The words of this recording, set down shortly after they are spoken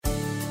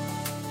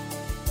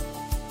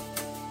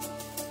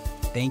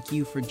Thank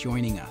you for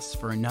joining us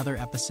for another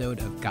episode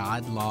of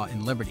God, Law,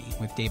 and Liberty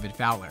with David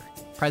Fowler,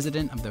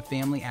 President of the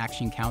Family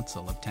Action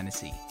Council of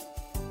Tennessee.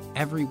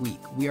 Every week,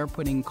 we are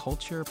putting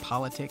culture,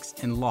 politics,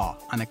 and law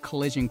on a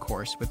collision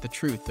course with the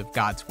truth of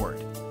God's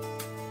Word.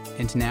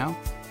 And now,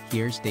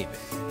 here's David.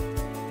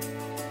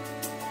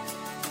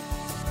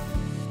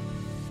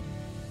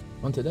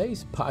 On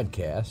today's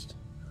podcast,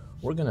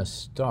 we're going to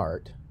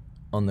start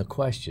on the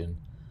question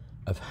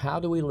of how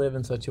do we live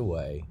in such a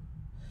way,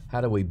 how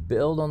do we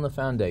build on the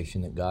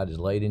foundation that God has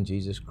laid in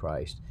Jesus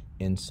Christ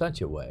in such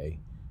a way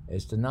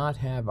as to not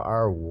have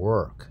our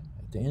work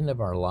at the end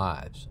of our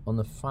lives, on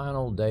the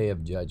final day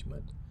of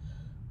judgment,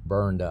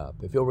 burned up.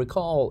 If you'll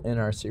recall in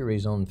our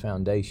series on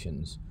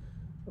foundations,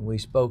 we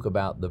spoke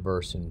about the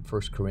verse in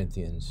 1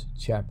 Corinthians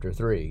chapter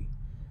 3,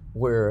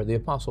 where the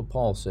Apostle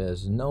Paul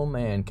says, no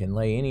man can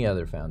lay any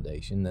other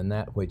foundation than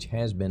that which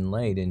has been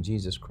laid in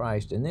Jesus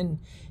Christ. And then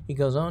he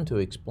goes on to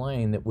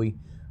explain that we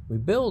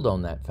build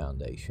on that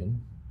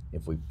foundation,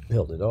 if we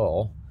build it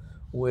all,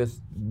 with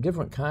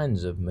different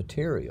kinds of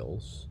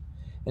materials.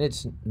 And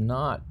it's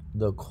not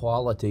the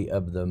quality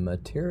of the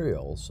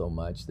material so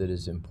much that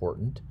is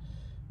important,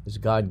 as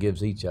God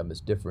gives each of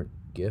us different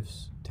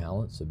gifts,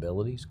 talents,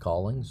 abilities,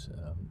 callings,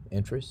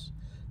 interests,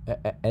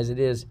 as it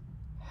is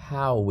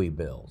how we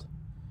build.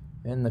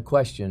 And the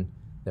question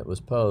that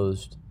was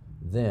posed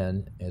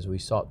then, as we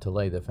sought to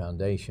lay the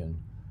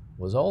foundation,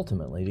 was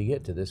ultimately to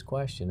get to this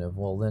question of,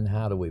 well, then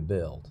how do we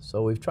build?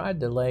 So we've tried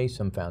to lay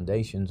some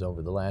foundations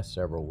over the last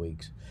several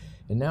weeks,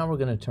 and now we're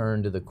going to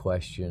turn to the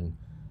question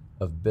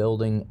of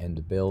building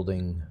and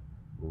building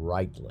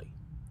rightly.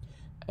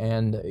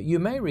 And you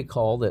may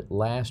recall that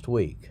last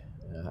week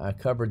I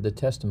covered the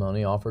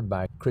testimony offered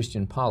by a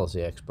Christian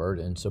policy expert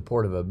in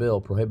support of a bill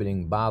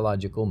prohibiting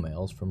biological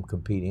males from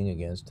competing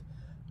against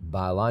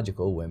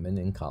biological women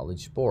in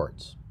college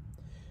sports.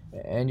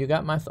 And you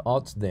got my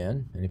thoughts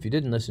then, and if you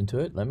didn't listen to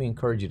it, let me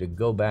encourage you to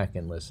go back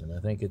and listen. I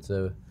think it's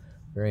a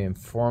very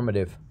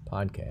informative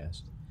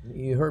podcast.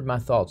 You heard my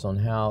thoughts on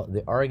how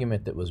the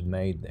argument that was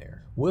made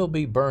there will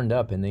be burned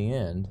up in the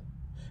end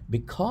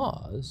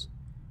because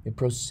it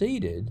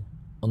proceeded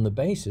on the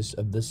basis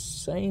of the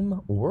same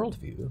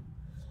worldview,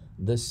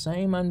 the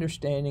same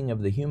understanding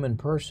of the human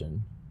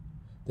person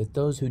that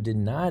those who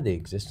deny the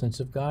existence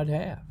of God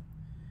have.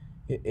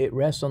 It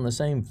rests on the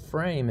same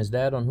frame as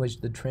that on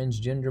which the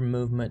transgender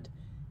movement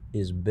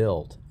is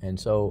built. And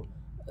so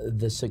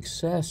the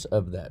success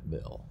of that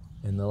bill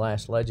in the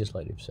last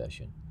legislative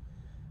session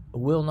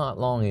will not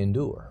long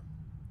endure.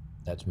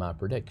 That's my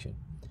prediction.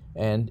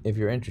 And if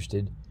you're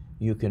interested,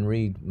 you can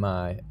read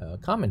my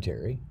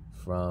commentary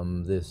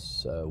from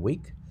this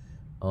week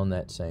on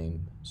that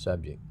same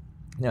subject.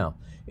 Now,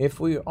 if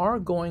we are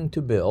going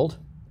to build,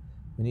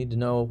 we need to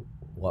know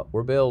what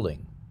we're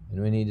building.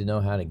 And we need to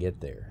know how to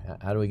get there.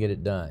 How do we get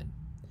it done?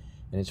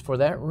 And it's for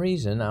that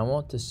reason I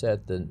want to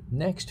set the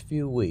next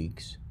few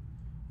weeks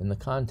in the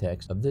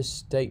context of this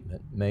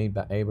statement made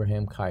by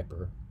Abraham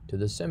Kuyper to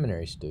the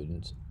seminary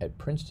students at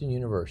Princeton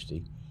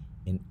University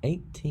in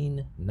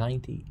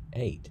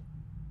 1898.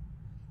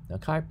 Now,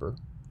 Kuyper,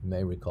 you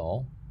may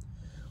recall,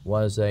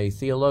 was a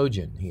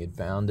theologian. He had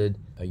founded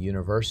a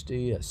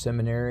university, a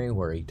seminary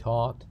where he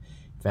taught,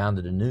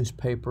 founded a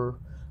newspaper.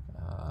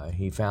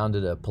 He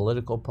founded a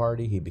political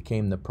party. He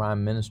became the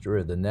prime minister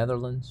of the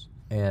Netherlands,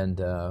 and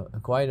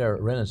quite a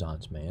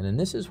Renaissance man. And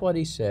this is what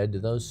he said to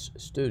those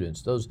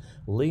students, those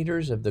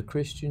leaders of the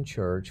Christian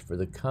church for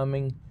the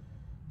coming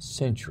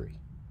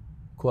century.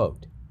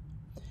 Quote,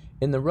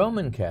 in the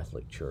Roman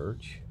Catholic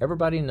Church,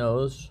 everybody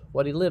knows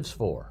what he lives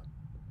for,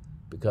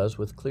 because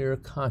with clear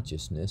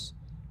consciousness,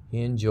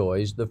 he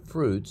enjoys the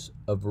fruits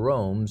of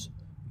Rome's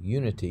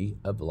unity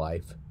of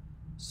life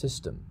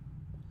system.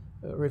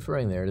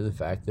 Referring there to the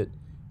fact that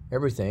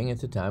everything at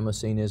the time was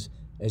seen as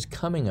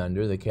coming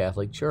under the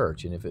Catholic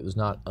Church. And if it was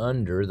not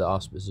under the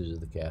auspices of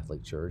the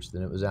Catholic Church,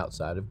 then it was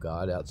outside of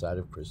God, outside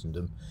of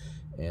Christendom,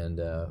 and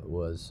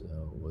was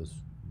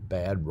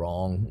bad,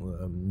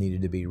 wrong,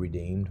 needed to be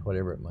redeemed,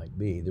 whatever it might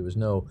be. There was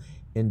no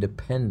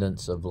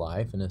independence of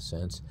life, in a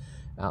sense,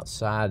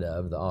 outside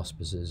of the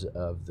auspices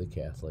of the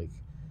Catholic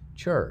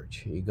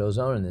Church. He goes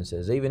on and then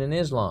says, even in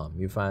Islam,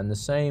 you find the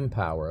same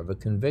power of a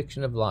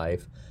conviction of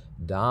life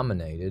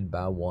dominated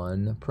by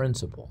one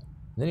principle.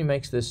 Then he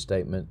makes this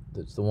statement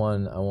that's the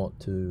one I want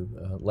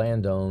to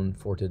land on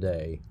for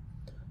today.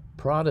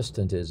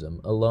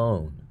 Protestantism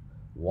alone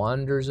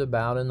wanders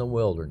about in the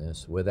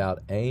wilderness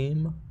without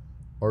aim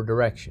or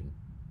direction,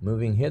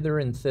 moving hither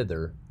and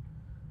thither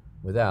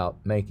without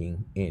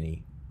making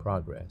any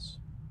progress.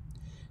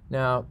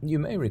 Now, you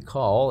may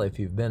recall, if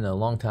you've been a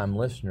long-time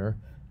listener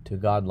to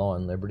God, Law,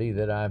 and Liberty,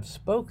 that I've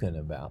spoken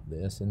about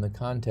this in the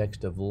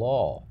context of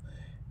law.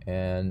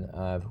 And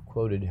I've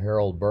quoted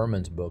Harold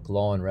Berman's book,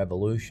 Law and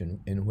Revolution,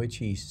 in which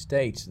he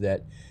states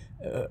that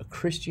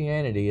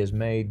Christianity has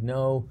made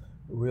no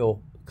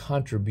real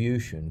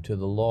contribution to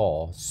the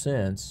law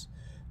since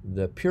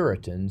the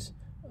Puritans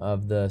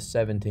of the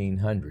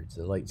 1700s,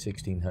 the late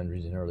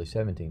 1600s and early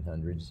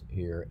 1700s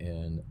here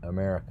in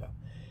America.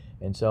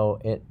 And so,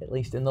 at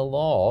least in the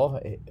law,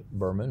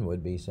 Berman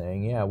would be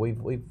saying, yeah,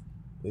 we've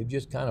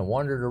just kind of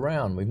wandered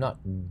around. We've not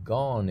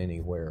gone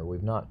anywhere.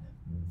 We've not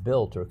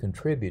built or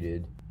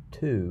contributed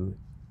to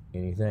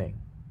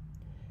anything.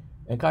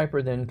 And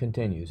Kuyper then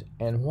continues,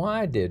 and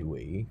why did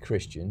we,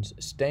 Christians,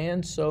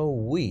 stand so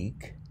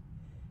weak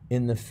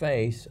in the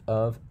face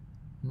of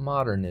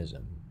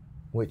modernism,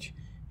 which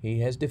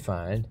he has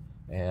defined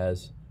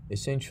as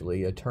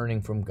essentially a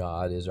turning from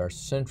God as our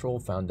central,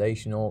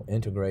 foundational,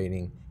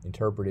 integrating,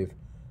 interpretive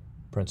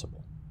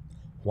principle?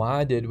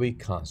 Why did we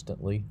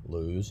constantly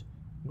lose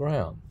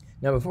ground?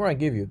 Now, before I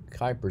give you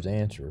Kuyper's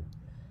answer,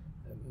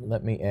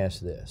 let me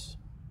ask this.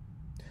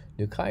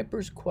 Do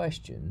Kuyper's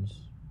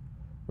questions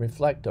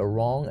reflect a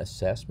wrong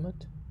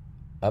assessment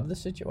of the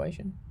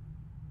situation?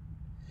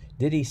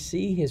 Did he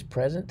see his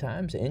present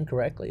times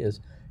incorrectly as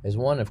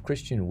one of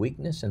Christian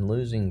weakness and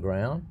losing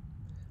ground?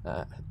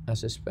 I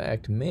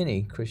suspect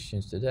many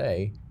Christians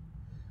today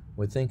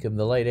would think of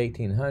the late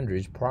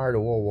 1800s prior to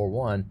World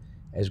War I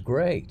as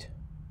great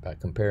by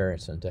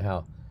comparison to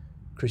how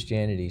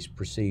Christianity is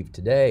perceived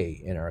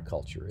today in our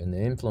culture and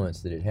the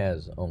influence that it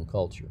has on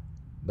culture.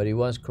 But he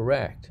was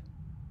correct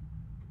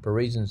for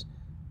reasons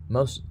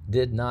most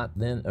did not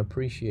then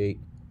appreciate,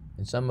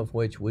 and some of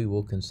which we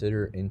will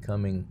consider in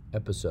coming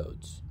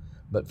episodes.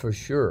 But for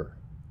sure,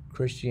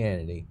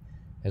 Christianity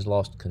has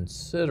lost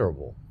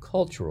considerable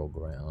cultural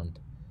ground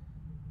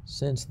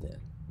since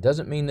then.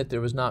 Doesn't mean that there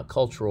was not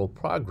cultural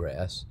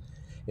progress.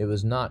 It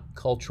was not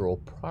cultural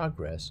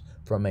progress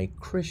from a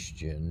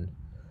Christian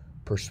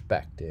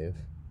perspective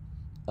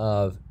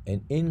of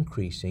an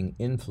increasing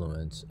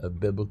influence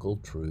of biblical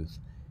truth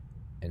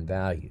and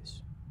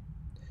values.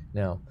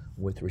 Now,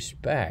 with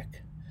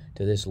respect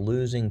to this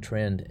losing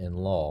trend in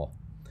law,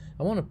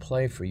 I want to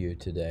play for you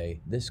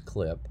today this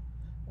clip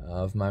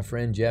of my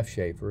friend Jeff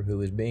Schaefer, who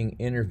is being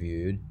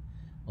interviewed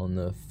on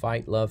the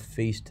Fight, Love,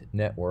 Feast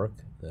network,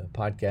 the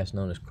podcast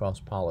known as Cross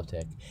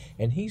Politic,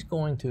 and he's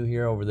going to,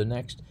 here over the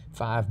next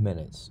 5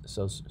 minutes,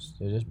 so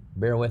just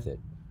bear with it,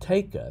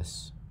 take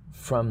us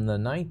from the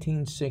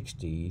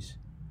 1960s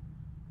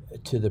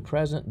to the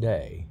present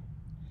day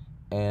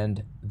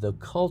and the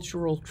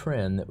cultural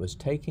trend that was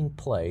taking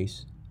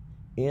place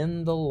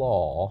in the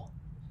law,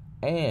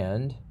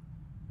 and,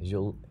 as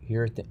you'll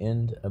hear at the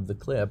end of the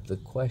clip, the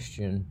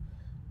question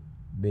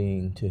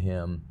being to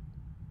him,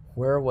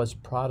 where was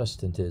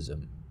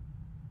Protestantism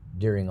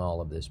during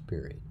all of this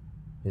period?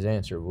 His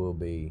answer will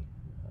be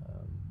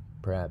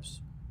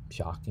perhaps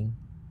shocking,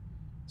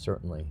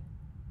 certainly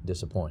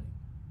disappointing.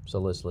 So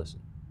let's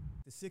listen.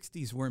 The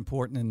 60s were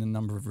important in a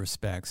number of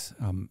respects,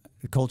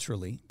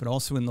 culturally, but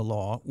also in the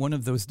law. One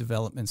of those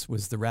developments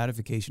was the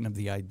ratification of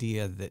the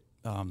idea that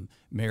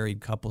married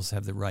couples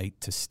have the right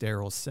to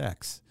sterile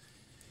sex.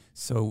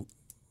 So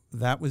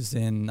that was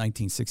in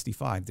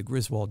 1965, the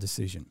Griswold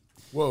decision.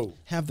 Whoa.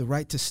 Have the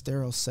right to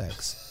sterile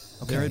sex.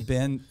 Okay. There had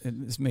been,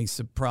 and this may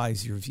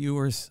surprise your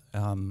viewers,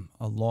 a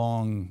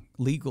long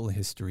legal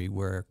history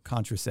where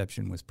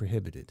contraception was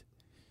prohibited.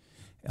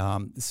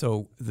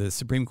 So the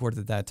Supreme Court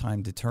at that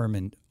time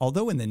determined,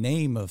 although in the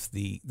name of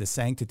the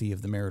sanctity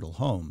of the marital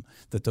home,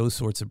 that those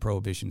sorts of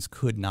prohibitions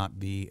could not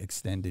be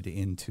extended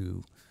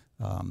into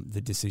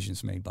the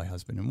decisions made by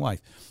husband and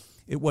wife.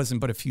 It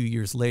wasn't but a few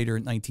years later,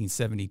 in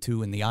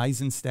 1972, in the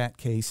Eisenstadt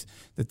case,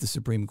 that the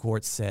Supreme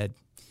Court said,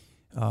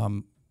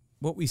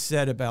 what we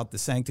said about the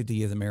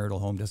sanctity of the marital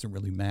home doesn't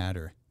really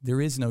matter.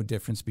 There is no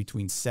difference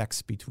between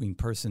sex between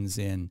persons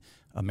in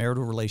a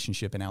marital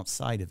relationship and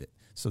outside of it.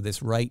 So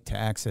this right to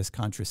access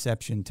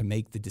contraception to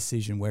make the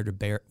decision whether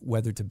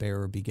to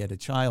bear or beget a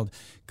child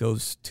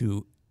goes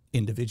to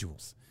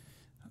individuals.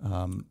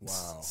 Wow.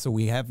 So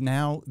we have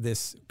now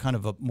this kind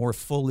of a more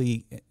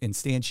fully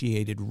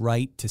instantiated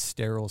right to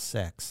sterile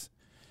sex.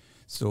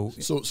 So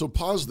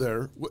pause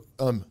there.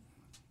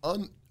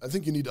 I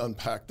think you need to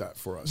unpack that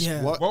for us.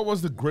 Yeah. What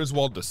was the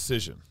Griswold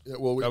decision? Yeah,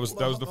 well, that was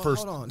the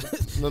first. Hold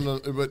on. No,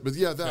 but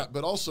yeah, that.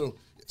 But also,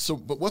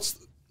 but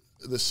what's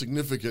the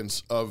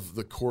significance of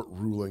the court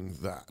ruling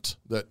that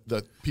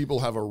people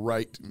have a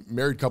right,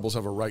 married couples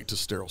have a right to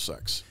sterile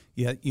sex?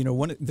 Yeah,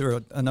 there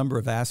are a number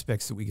of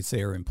aspects that we could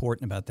say are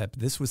important about that, but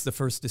this was the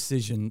first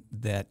decision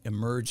that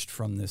emerged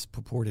from this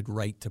purported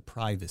right to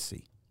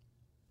privacy.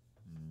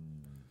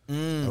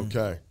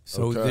 Okay.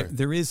 So okay.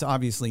 There is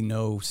obviously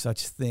no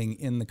such thing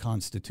in the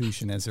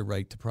Constitution as a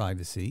right to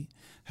privacy.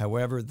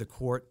 However, the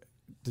court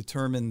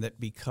determined that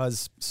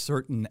because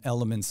certain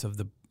elements of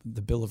the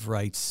Bill of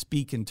Rights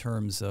speak in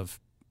terms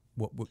of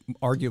what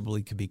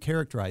arguably could be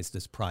characterized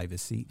as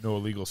privacy. No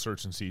illegal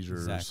search and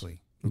seizures. Exactly.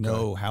 Okay.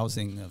 No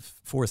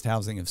forced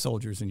housing of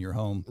soldiers in your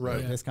home.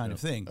 Right. This kind of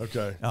thing.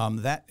 Okay.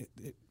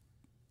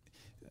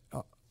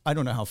 I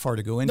don't know how far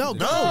to go into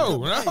this.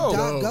 Go.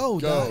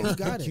 You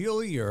got it.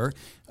 Peculiar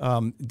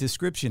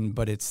description,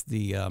 but it's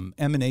the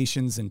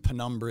emanations and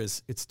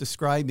penumbras. It's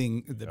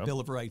describing the Bill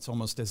of Rights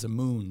almost as a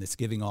moon that's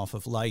giving off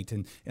of light,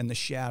 and the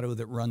shadow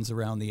that runs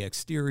around the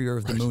exterior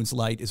of the moon's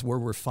light is where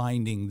we're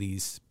finding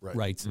these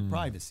rights of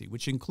privacy,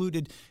 which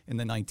included, in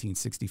the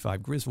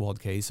 1965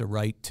 Griswold case, a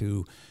right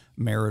to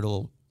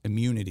marital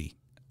immunity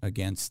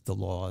against the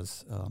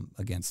laws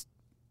against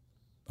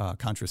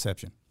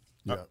contraception.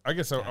 Yeah. I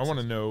guess I want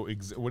to know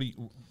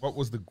what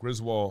was the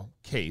Griswold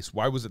case?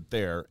 Why was it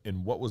there,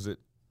 and what was it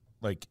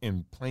like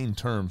in plain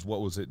terms?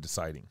 What was it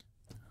deciding?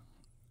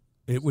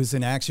 It was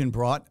an action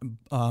brought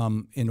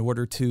in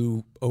order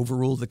to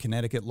overrule the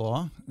Connecticut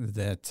law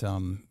that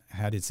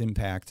had its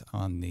impact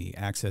on the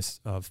access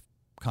of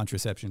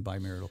contraception by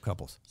marital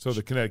couples So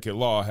the Connecticut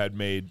law had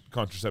made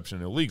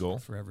contraception illegal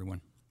for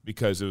everyone.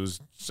 because it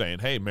was saying,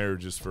 hey,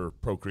 marriage is for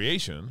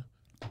procreation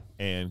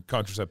and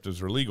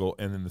contraceptives are legal.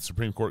 And then the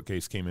Supreme Court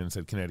case came in and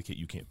said, Connecticut,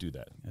 you can't do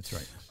that. That's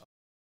right.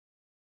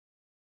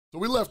 So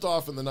we left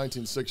off in the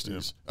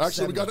 1960s.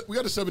 Actually, we got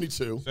to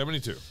 72.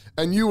 72.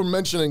 And you were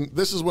mentioning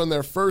this is when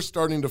they're first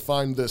starting to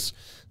find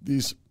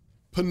these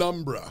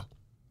penumbra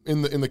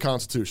in the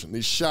Constitution,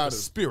 these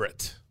shadows.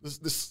 Spirit.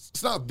 This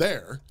it's not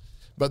there,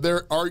 but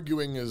their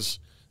arguing is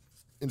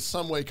in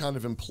some way kind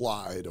of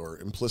implied or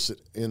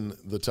implicit in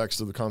the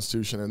text of the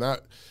Constitution. And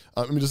that,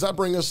 does that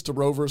bring us to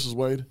Roe versus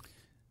Wade?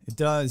 It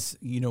does.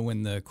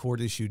 When the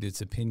court issued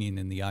its opinion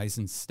in the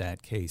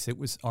Eisenstadt case, it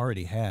was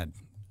already had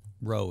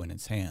Roe in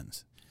its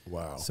hands.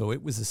 Wow. So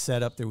it was a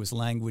setup. There was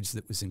language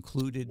that was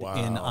included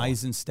in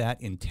Eisenstadt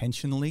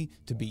intentionally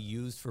to be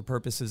used for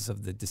purposes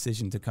of the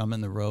decision to come in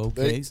the Roe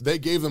case. They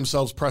gave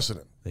themselves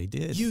precedent. They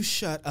did. You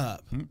shut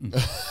up.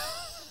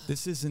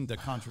 This isn't a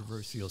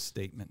controversial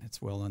statement.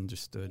 It's well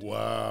understood.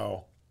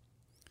 Wow.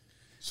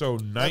 So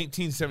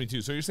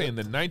 1972. So you're saying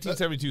the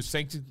 1972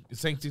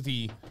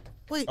 sanctity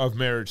of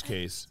marriage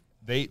case,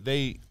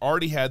 they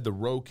already had the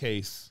Roe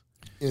case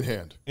In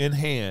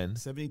hand.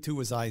 72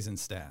 was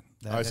Eisenstadt.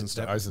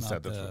 Eisenstadt, was that's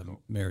not right. the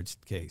marriage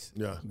case.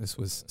 Yeah. This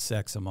was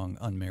sex among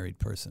unmarried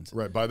persons.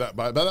 Right. By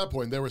that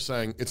point, they were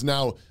saying it's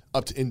now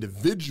up to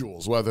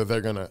individuals whether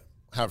they're going to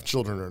have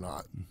children or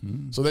not.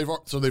 Mm-hmm.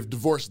 So they've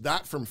divorced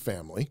that from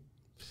family,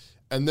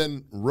 and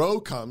then Roe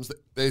comes.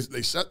 They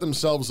set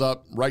themselves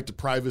up right to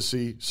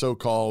privacy,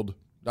 so-called.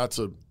 That's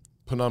a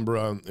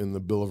penumbra in the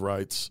Bill of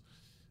Rights.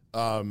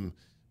 Connect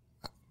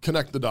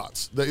the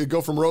dots. They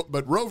go from Roe,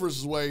 but Roe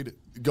versus Wade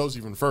goes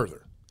even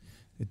further.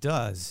 It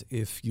does.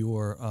 If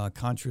your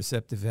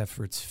contraceptive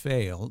efforts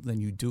fail, then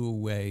you do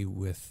away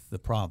with the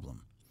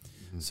problem.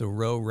 Mm-hmm. So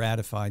Roe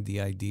ratified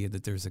the idea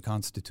that there's a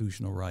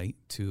constitutional right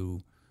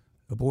to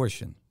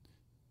abortion,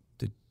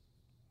 to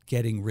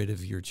getting rid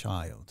of your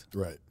child.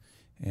 Right.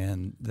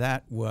 And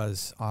that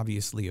was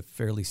obviously a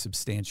fairly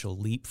substantial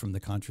leap from the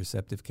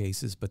contraceptive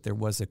cases, but there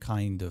was a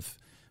kind of,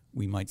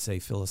 we might say,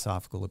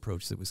 philosophical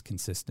approach that was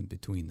consistent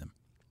between them.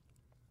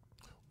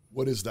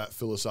 What is that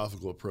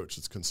philosophical approach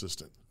that's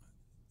consistent?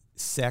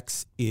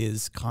 Sex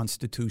is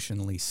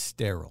constitutionally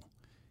sterile,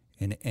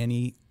 and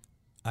any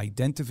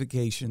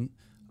identification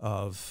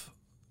of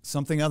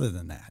something other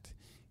than that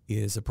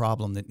is a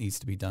problem that needs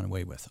to be done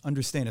away with.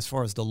 Understand, as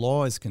far as the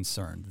law is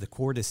concerned, the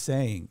court is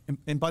saying,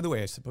 and by the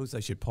way, I suppose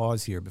I should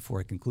pause here before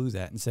I conclude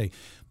that and say,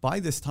 by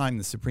this time,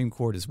 the Supreme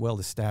Court has well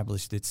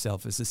established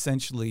itself as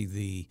essentially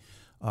the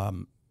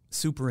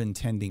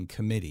superintending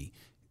committee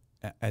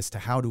as to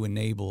how to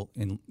enable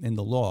in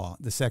the law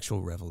the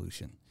sexual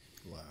revolution.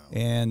 Wow.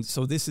 And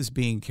so this is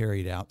being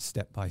carried out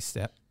step by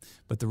step,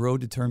 but the Roe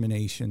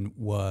determination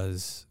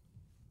was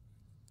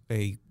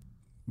a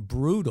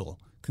brutal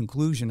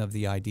conclusion of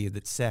the idea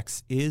that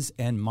sex is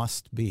and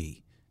must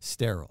be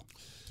sterile.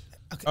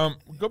 Okay.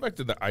 Go back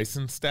to the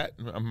Eisenstadt.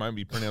 I might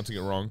be pronouncing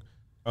it wrong.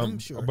 I'm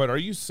sure. But are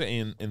you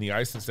saying in the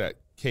Eisenstadt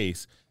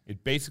case,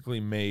 it basically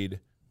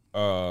made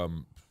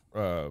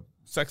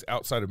sex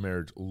outside of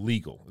marriage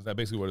legal? Is that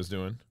basically what it's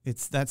doing?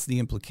 That's the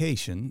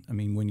implication. I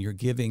mean, when you're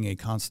giving a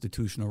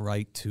constitutional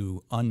right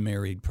to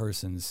unmarried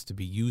persons to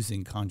be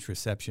using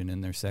contraception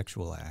in their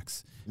sexual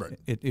acts, right.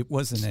 It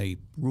wasn't a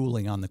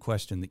ruling on the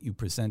question that you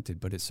presented,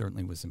 but it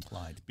certainly was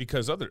implied.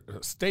 Because other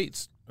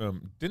states,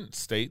 didn't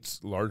states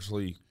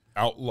largely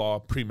outlaw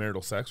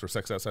premarital sex or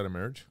sex outside of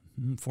marriage?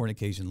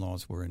 Fornication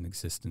laws were in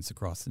existence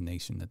across the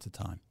nation at the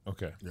time.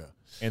 Okay. Yeah.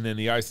 And then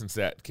the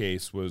Eisenstadt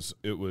case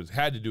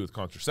had to do with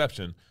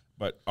contraception,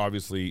 but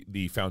obviously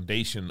the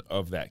foundation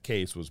of that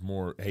case was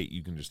more, hey,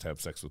 you can just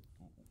have sex with,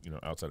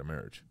 outside of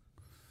marriage.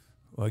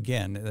 Well,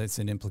 again, that's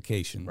an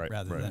implication right,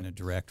 rather than a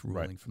direct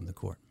ruling from the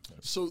court.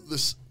 So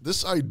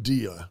this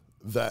idea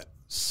that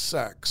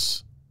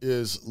sex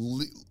is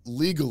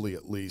legally,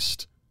 at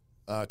least,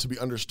 to be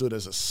understood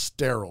as a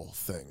sterile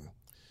thing,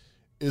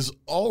 is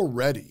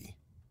already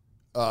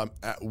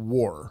at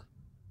war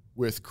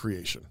with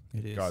creation.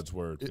 It is God's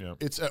word.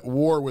 It's at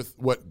war with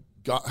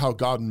how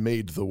God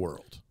made the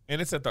world. And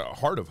it's at the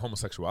heart of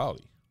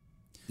homosexuality.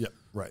 Yeah,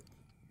 right.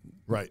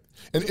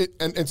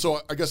 And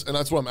so I guess, and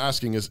that's what I'm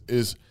asking is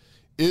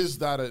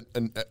that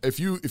if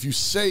you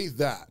say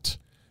that,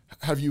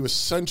 have you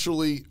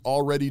essentially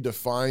already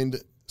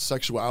defined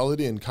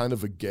sexuality in kind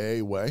of a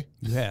gay way?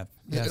 You have.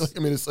 Yes. I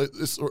mean,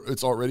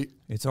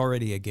 it's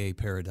already a gay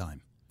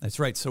paradigm. That's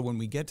right. So when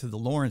we get to the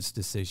Lawrence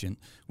decision,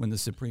 when the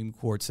Supreme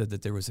Court said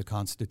that there was a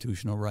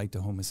constitutional right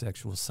to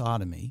homosexual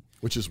sodomy,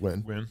 which is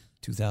when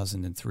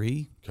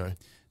 2003. Okay.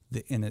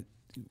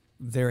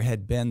 there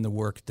had been the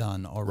work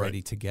done already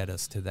Right. to get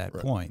us to that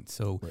Right. point.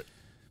 So Right.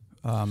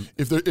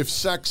 If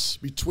sex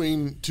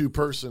between two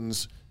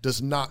persons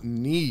does not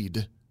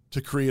need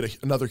to create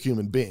another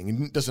human being,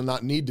 and does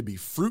not need to be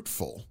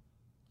fruitful,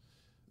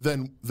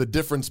 then the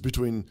difference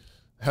between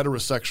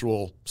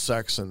heterosexual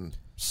sex and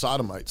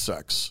sodomite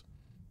sex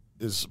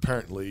is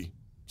apparently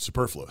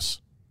superfluous.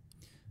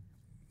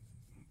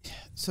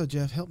 So,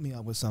 Jeff, help me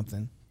out with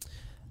something.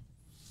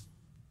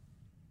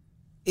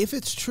 If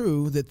it's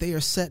true that they are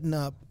setting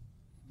up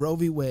Roe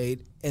v.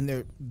 Wade and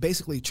they're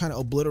basically trying to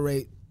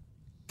obliterate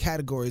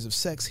categories of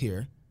sex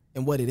here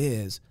and what it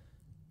is,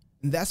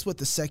 and that's what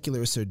the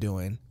secularists are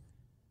doing,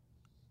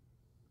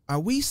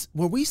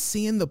 were we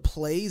seeing the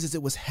plays as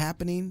it was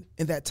happening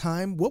in that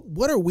time?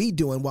 What are we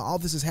doing while all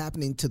this is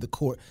happening to the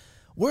court?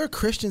 Where are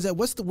Christians at?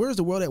 Where's the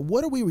world at?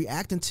 What are we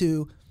reacting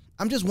to?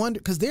 I'm just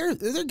wondering, because they're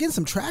getting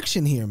some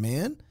traction here,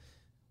 man.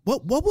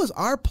 What was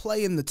our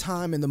play in the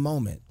time, in the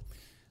moment?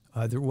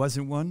 there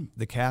wasn't one.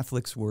 The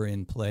Catholics were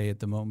in play at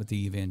the moment.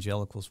 The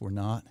evangelicals were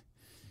not.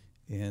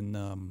 In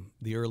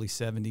the early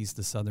 70s,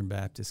 the Southern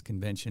Baptist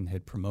Convention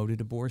had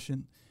promoted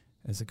abortion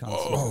as a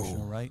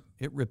constitutional right.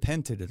 It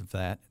repented of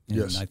that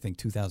in, I think,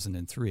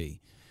 2003.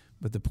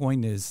 But the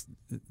point is,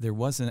 there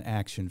wasn't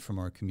action from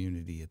our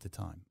community at the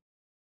time.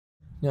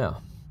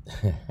 Now,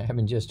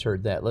 having just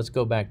heard that, let's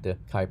go back to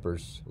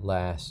Kuyper's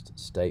last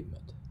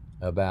statement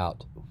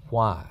about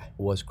why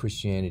was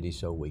Christianity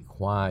so weak?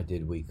 Why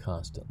did we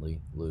constantly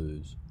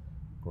lose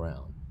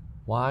ground?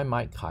 Why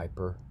might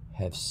Kuyper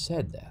have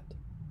said that?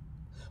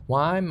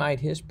 Why might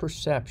his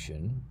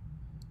perception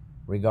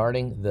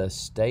regarding the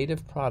state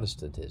of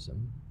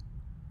Protestantism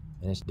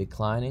and its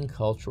declining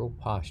cultural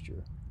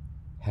posture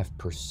have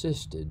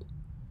persisted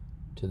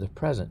to the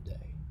present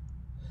day,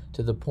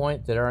 to the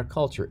point that our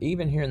culture,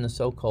 even here in the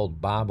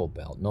so-called Bible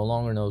Belt, no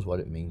longer knows what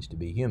it means to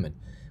be human,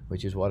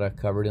 which is what I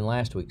covered in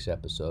last week's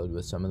episode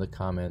with some of the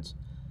comments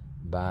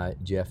by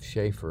Jeff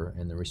Schaefer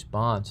and the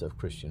response of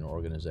Christian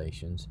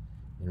organizations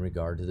in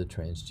regard to the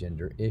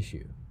transgender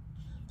issue.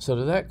 So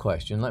to that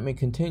question, let me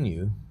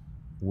continue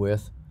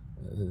with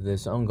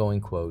this ongoing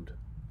quote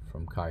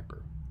from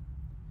Kuyper.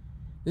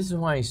 This is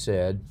why he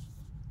said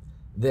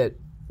that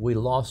we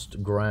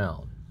lost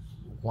ground,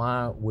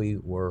 why we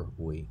were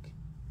weak.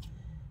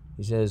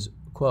 He says,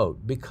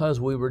 quote, because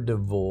we were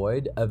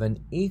devoid of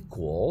an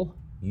equal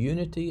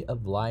unity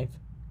of life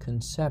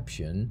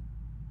conception,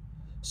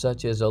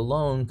 such as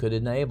alone could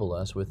enable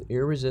us with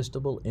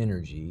irresistible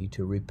energy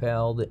to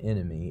repel the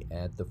enemy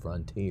at the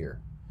frontier.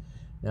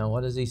 Now,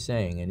 what is he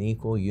saying? An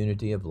equal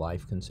unity of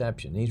life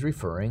conception. He's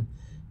referring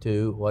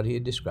to what he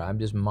had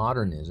described as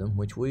modernism,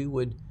 which we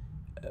would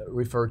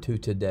refer to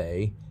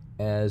today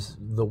as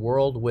the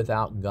world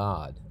without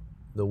God,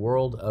 the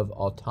world of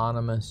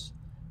autonomous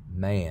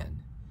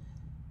man.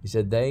 He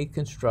said they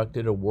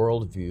constructed a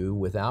worldview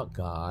without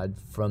God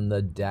from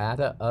the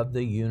data of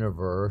the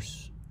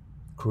universe,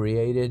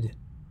 created,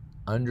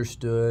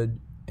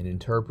 understood, and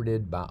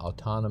interpreted by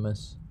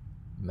autonomous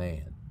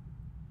man.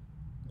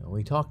 Now,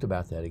 we talked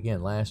about that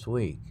again last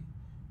week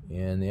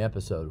in the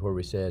episode where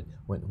we said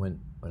when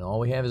all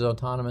we have is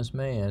autonomous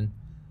man,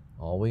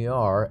 all we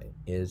are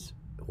is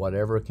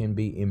whatever can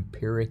be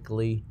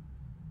empirically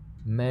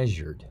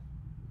measured.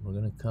 We're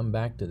going to come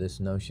back to this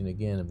notion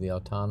again of the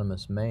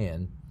autonomous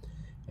man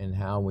and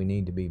how we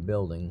need to be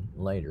building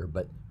later.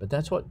 But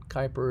that's what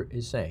Kuyper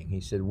is saying.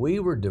 He said we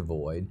were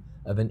devoid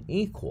of an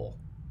equal,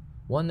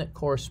 one that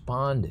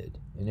corresponded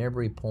in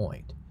every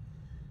point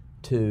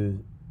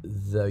to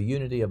the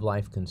unity of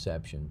life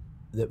conception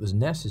that was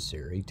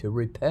necessary to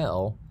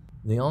repel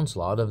the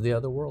onslaught of the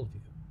other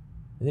worldview.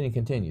 And then he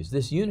continues,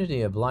 this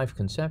unity of life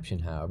conception,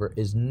 however,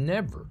 is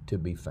never to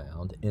be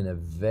found in a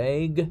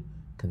vague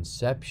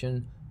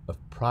conception of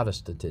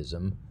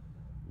Protestantism,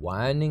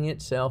 winding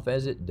itself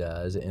as it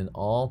does in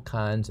all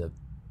kinds of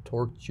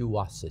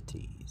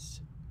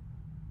tortuosities.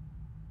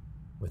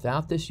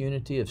 Without this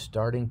unity of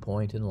starting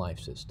point and life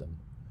system,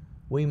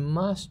 we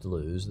must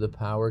lose the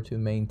power to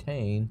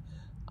maintain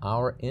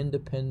our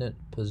independent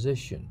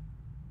position.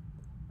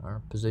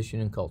 Our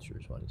position in culture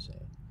is what he's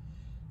saying.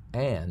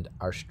 And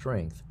our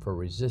strength for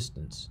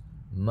resistance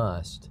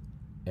must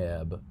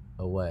ebb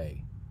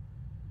away.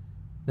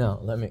 Now,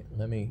 let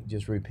me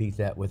just repeat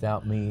that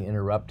without me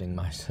interrupting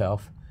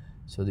myself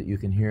so that you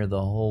can hear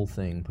the whole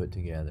thing put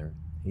together.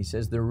 He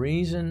says the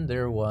reason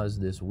there was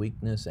this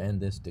weakness and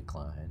this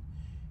decline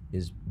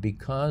is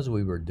because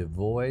we were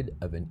devoid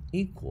of an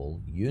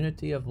equal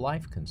unity of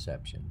life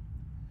conception,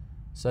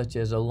 such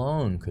as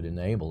alone could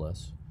enable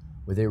us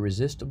with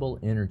irresistible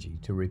energy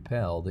to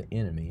repel the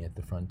enemy at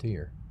the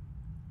frontier.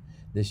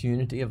 This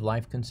unity of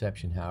life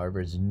conception,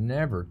 however, is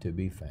never to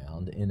be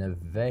found in a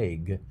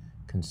vague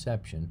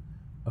conception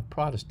of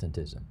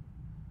Protestantism,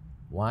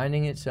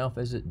 winding itself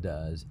as it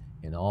does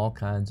in all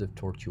kinds of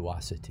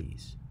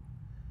tortuosities.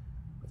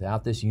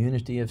 Without this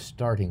unity of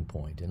starting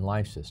point and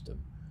life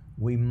system,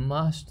 we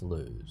must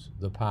lose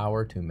the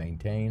power to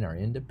maintain our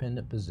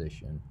independent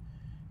position,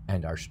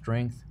 and our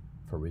strength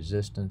for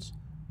resistance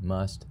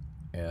must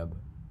ebb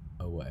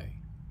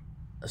away.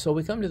 So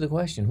we come to the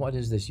question, what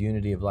is this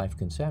unity of life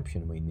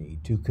conception we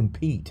need to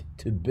compete,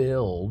 to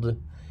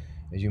build,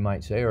 as you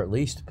might say, or at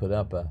least put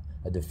up a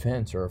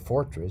defense or a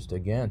fortress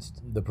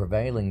against the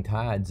prevailing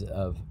tides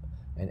of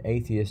an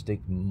atheistic,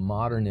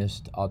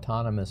 modernist,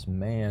 autonomous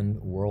man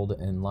world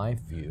and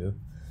life view?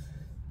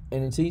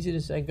 And it's easy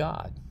to say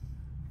God.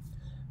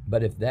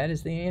 But if that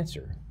is the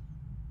answer,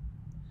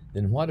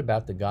 then what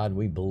about the God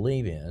we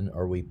believe in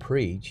or we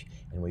preach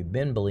and we've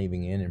been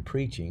believing in and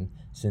preaching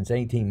since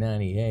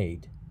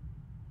 1898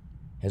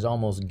 has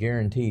almost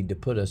guaranteed to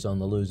put us on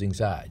the losing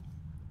side?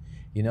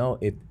 You know,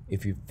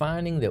 if you're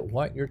finding that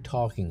what you're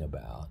talking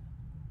about,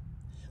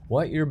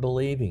 what you're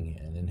believing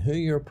in, and who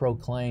you're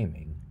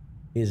proclaiming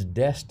is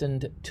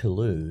destined to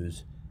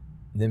lose,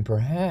 then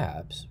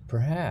perhaps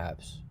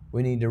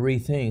we need to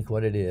rethink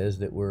what it is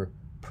that we're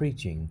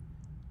preaching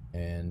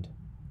and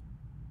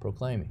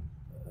proclaiming.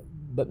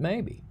 But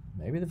maybe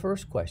the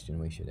first question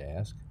we should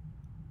ask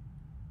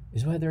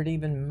is whether it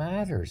even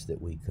matters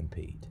that we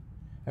compete.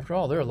 After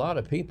all, there are a lot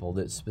of people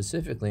that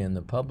specifically in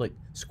the public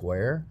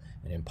square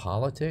and in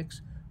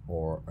politics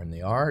or in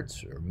the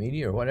arts or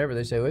media or whatever,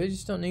 they say, well, we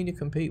just don't need to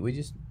compete. We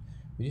just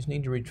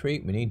need to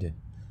retreat. We need to,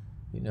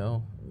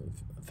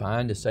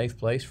 find a safe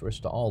place for us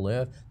to all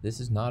live. This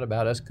is not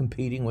about us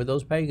competing with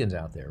those pagans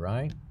out there,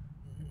 right?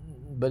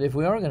 But if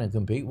we are going to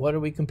compete, what are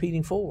we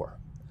competing for?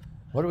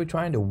 What are we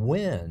trying to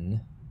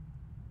win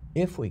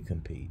if we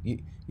compete?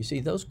 You see,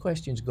 those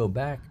questions go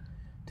back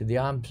to the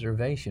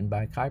observation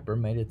by Kuyper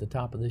made at the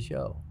top of the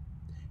show.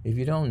 If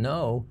you don't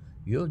know,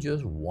 you'll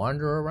just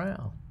wander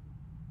around.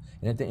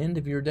 And at the end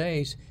of your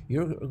days,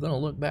 you're going to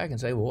look back and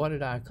say, well, what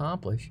did I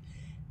accomplish?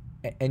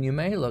 And you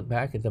may look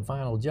back at the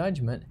final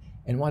judgment,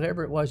 and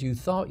whatever it was you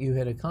thought you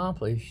had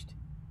accomplished,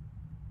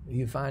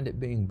 you find it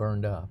being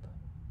burned up,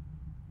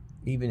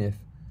 even if,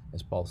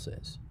 as Paul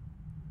says,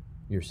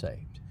 you're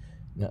saved.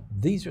 Now,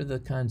 these are the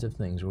kinds of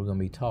things we're going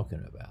to be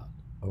talking about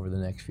over the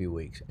next few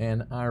weeks,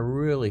 and I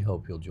really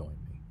hope you'll join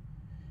me.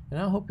 And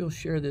I hope you'll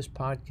share this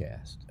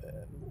podcast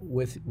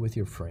with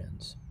your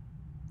friends.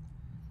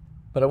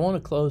 But I want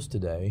to close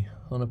today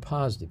on a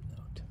positive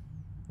note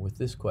with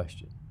this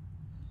question.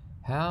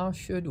 How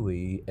should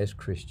we as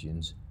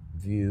Christians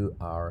view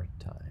our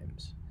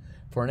times?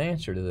 For an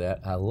answer to that,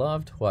 I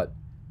loved what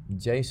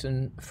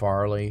Jason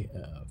Farley,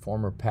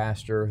 former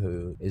pastor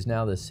who is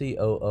now the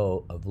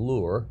COO of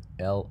Loor,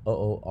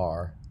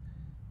 L-O-O-R,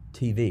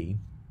 TV,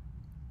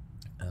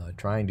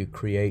 trying to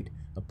create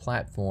a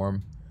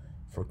platform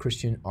for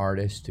Christian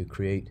artists to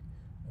create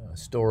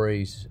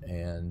stories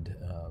and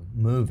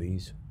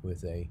movies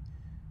with a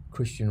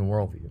Christian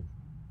worldview.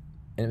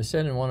 And it was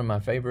said in one of my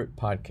favorite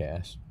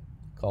podcasts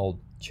called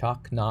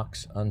Chock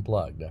Knox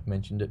Unplugged. I've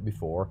mentioned it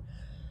before.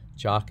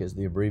 Chock is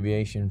the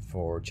abbreviation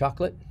for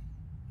chocolate.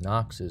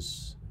 Knox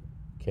is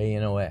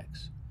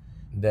K-N-O-X.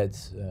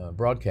 That's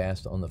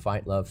broadcast on the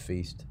Fight Love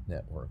Feast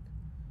network.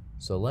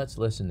 So let's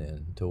listen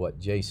in to what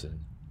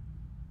Jason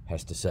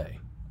has to say.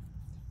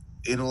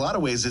 In a lot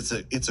of ways, it's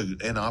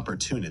an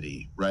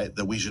opportunity, right?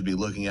 That we should be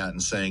looking at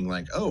and saying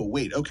like, oh,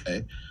 wait,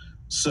 okay.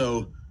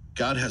 So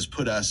God has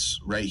put us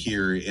right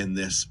here in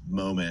this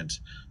moment.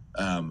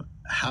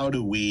 How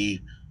do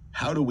we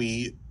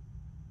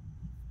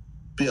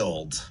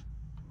build,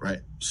 right?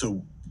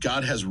 So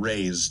God has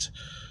raised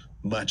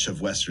much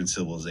of Western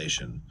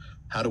civilization.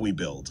 How do we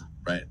build,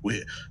 right?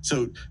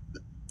 So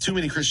too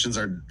many Christians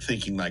are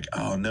thinking like,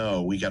 oh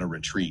no, we got to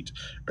retreat,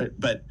 right?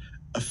 But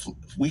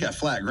we got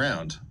flat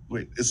ground.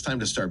 It's time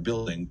to start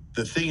building.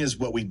 The thing is,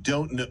 what we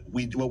don't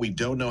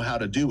know how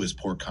to do is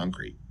pour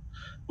concrete.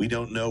 We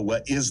don't know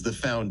what is the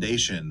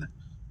foundation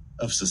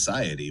of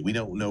society. We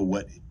don't know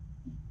what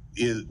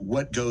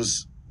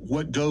goes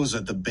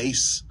at the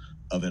base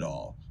of it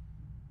all.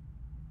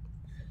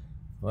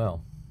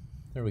 Well,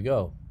 there we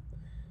go.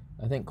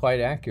 I think quite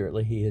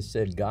accurately he has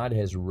said God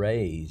has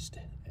raised,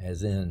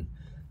 as in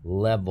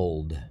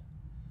leveled,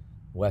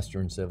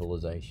 Western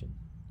civilization.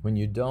 When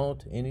you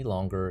don't any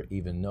longer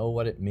even know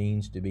what it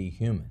means to be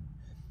human,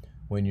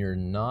 when you're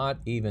not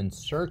even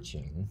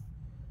searching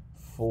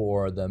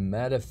for the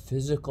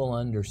metaphysical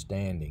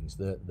understandings,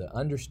 the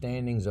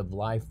understandings of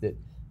life that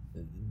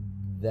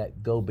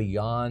go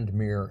beyond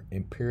mere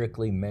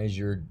empirically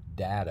measured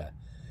data,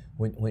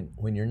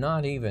 when you're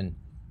not even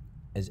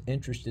as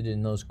interested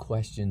in those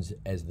questions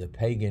as the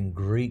pagan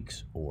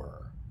Greeks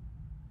were,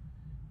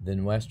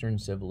 then Western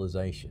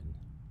civilization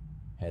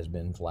has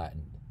been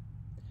flattened.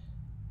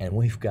 And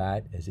we've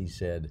got, as he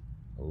said,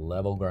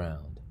 level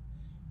ground.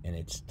 And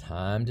it's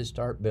time to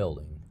start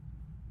building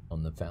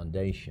on the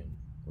foundation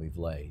we've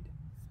laid.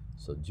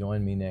 So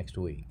join me next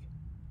week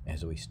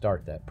as we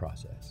start that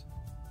process.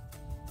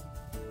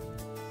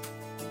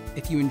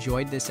 If you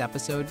enjoyed this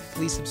episode,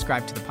 please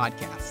subscribe to the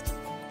podcast.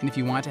 And if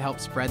you want to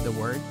help spread the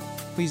word,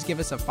 please give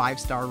us a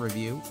 5-star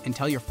review and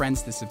tell your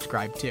friends to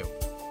subscribe too.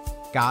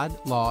 God,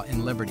 Law,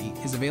 and Liberty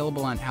is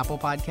available on Apple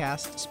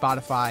Podcasts,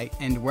 Spotify,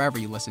 and wherever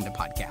you listen to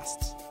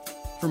podcasts.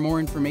 For more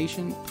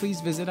information, please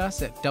visit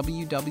us at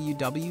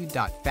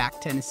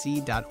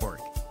www.facttennessee.org.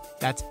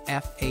 That's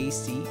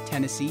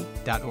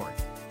FACTennessee.org.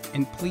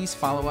 And please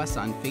follow us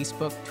on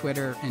Facebook,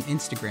 Twitter, and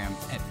Instagram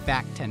at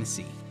Fact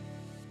Tennessee.